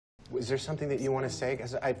Is there something that you want to say?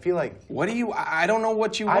 Because I feel like... What do you... I don't know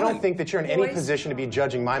what you want. I don't think that you're in any position to be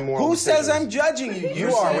judging my moral Who decisions. says I'm judging you?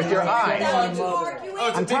 You are with your eyes.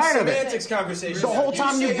 I'm tired of it. The whole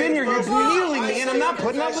time you've been here, you're belittling me, and I'm not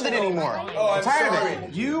putting up with it anymore. I'm tired sorry. of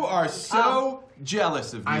it. You are so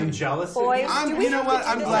jealous of me. I'm jealous of Boys, you? You know what?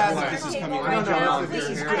 I'm glad that this is coming right now. This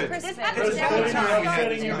is good. This It's every time we have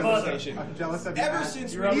this conversation. I'm jealous of you. Ever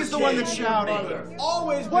since He's the one that's shouting.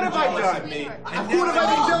 Always What been have I jealous done? of me. Who have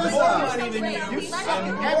I been jealous More of? money than you. You suck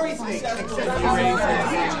at everything except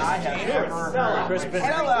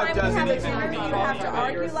Sellout doesn't even mean you have to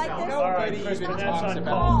argue like this? nobody even talks about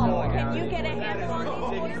Paul, can you get a handle on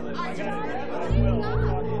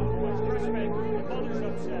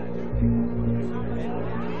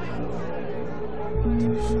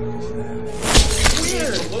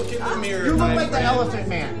Look in the mirror. You look like the Elephant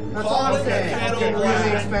Man. That's all I'm saying. Get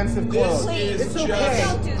really expensive clothes. It's okay.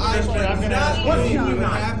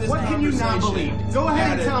 What can you not believe? Go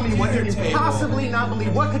ahead and tell me what can you possibly not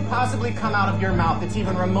believe. What could possibly come out of your mouth that's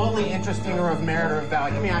even remotely interesting or of merit or of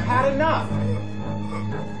value? I mean, I've had enough.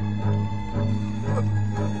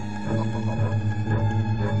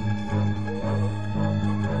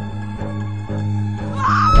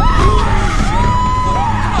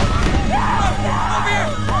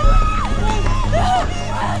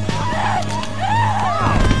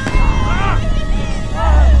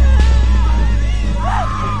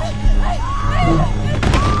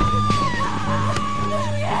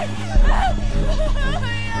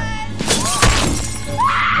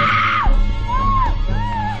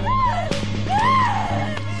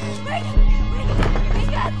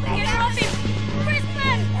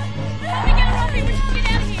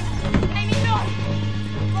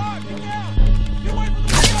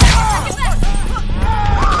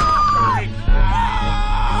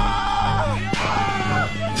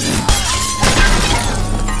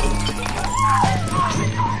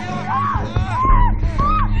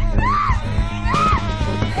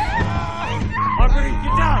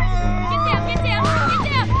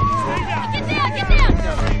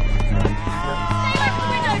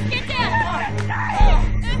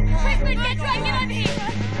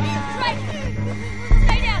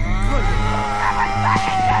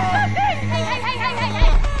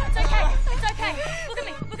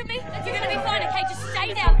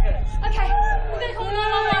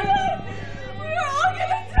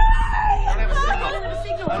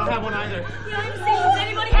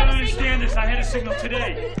 Signal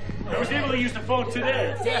today. I was able to use the phone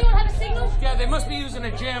today. Does anyone have a signal? Yeah, they must be using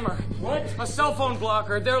a jammer. What? A cell phone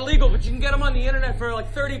blocker. They're illegal, but you can get them on the internet for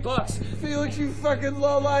like $30. Felix, you fucking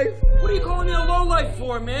lowlife. What are you calling me a lowlife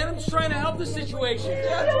for, man? I'm just trying to help the situation.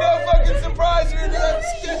 That's no fucking surprise. You're into that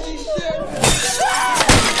sketchy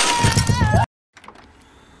shit.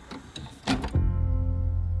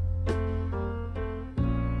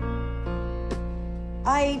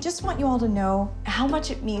 I just want you all to know how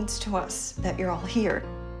much it means to us that you're all here.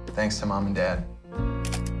 Thanks to Mom and Dad.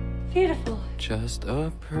 Beautiful. Just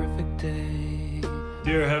a perfect day.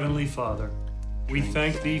 Dear Heavenly Father, we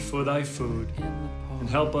thank Thee for Thy food and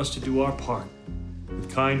help us to do our part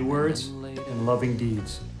with kind words and loving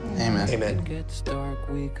deeds. Amen. Amen. It gets dark,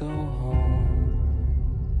 we go home.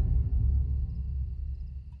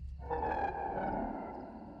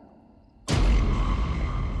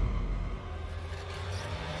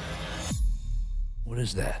 What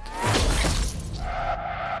is that?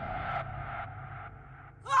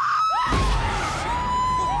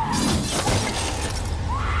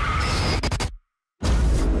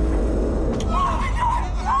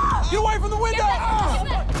 Get away from the window!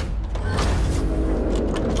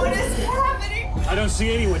 What is happening? I don't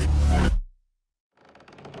see anyone.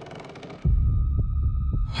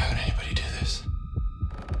 Why would anybody do this?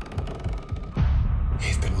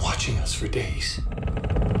 They've been watching us for days.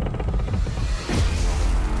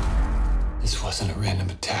 This wasn't a random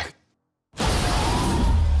attack.